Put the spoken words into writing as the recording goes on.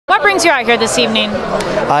What brings you out here this evening?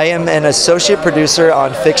 I am an associate producer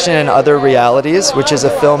on Fiction and Other Realities, which is a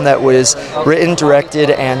film that was written, directed,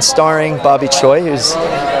 and starring Bobby Choi, who's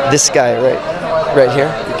this guy right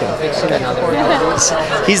here.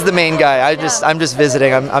 He's the main guy. I'm just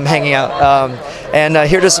visiting. I'm hanging out, and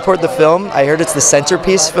here to support the film. I heard it's the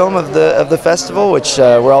centerpiece film of the festival, which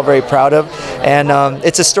we're all very proud of. And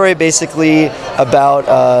it's a story basically about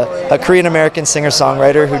a Korean American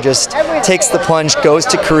singer-songwriter who just takes the plunge, goes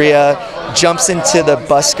to Korea, jumps into the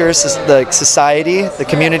busker society, the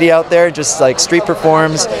community out there, just like street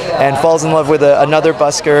performs, and falls in love with another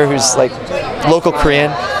busker who's like local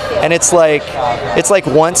Korean. And it's like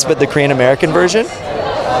Once, but the Korean American version.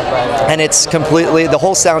 And it's completely, the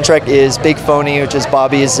whole soundtrack is Big Phony, which is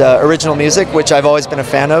Bobby's original music, which I've always been a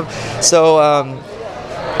fan of. So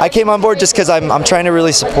I came on board just because I'm trying to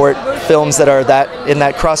really support films that are in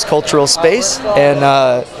that cross-cultural space, and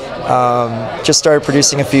just started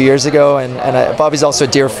producing a few years ago. And Bobby's also a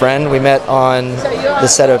dear friend. We met on the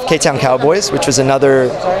set of K-Town Cowboys, which was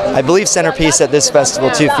another, I believe, centerpiece at this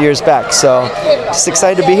festival too, a few years back. So just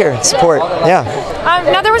excited to be here and support. Yeah.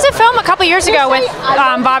 Now there was a film a couple years ago with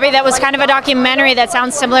Bobby that was kind of a documentary that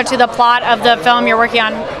sounds similar to the plot of the film you're working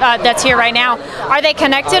on that's here right now. Are they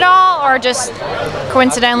connected at all, or just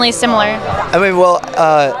coincidentally similar? I mean, well,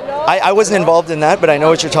 I wasn't involved in that, but I know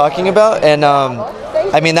what you're talking about, and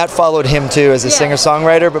I mean, that followed him too as a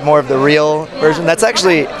singer-songwriter, but more of the real version. That's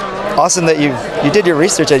actually awesome that you did your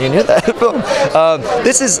research and you knew that film.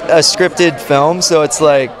 This is a scripted film, so it's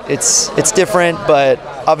like it's different, but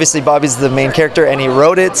obviously Bobby's the main character and he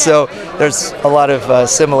wrote it, so there's a lot of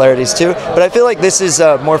similarities too. But I feel like this is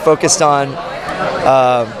more focused on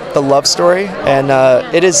the love story, and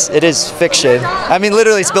it is fiction. I mean,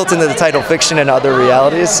 literally it's built into the title, Fiction and Other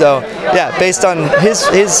Realities. So yeah, based on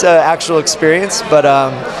his actual experience, but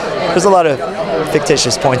there's a lot of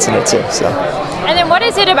fictitious points in it too. So. And then what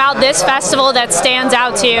is it about this festival that stands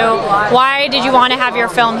out to you? Why did you want to have your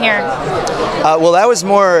film here? Well, that was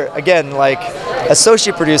more, again, like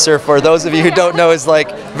associate producer, for those of you who don't know, is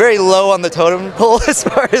like very low on the totem pole as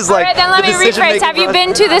far as like. All right, then let me rephrase. Have you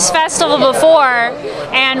been to this festival before,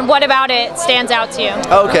 and what about it stands out to you?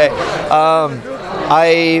 Okay.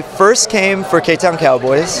 I first came for K-Town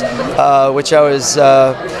Cowboys, which I was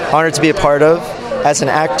honored to be a part of as an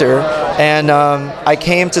actor, and I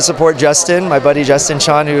came to support Justin, my buddy Justin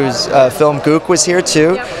Chan, whose film Gook was here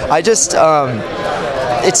too. I just,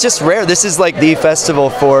 it's just rare. This is like the festival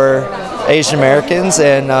for Asian Americans,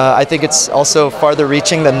 and I think it's also farther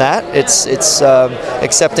reaching than that. It's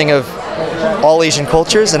accepting of all Asian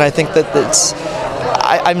cultures, and I think that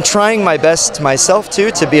I'm trying my best myself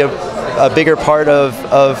too to be a bigger part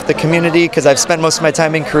of the community, because I've spent most of my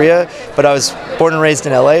time in Korea, but I was born and raised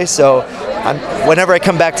in LA, so whenever I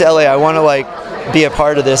come back to LA, I want to like be a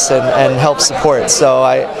part of this and help support. So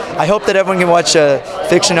I hope that everyone can watch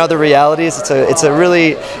Fiction and Other Realities. It's a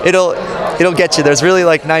really, it'll get you. There's really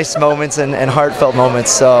like nice moments and heartfelt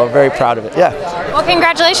moments, so very proud of it. Yeah. Well,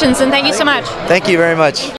 congratulations and thank you so much. Thank you very much.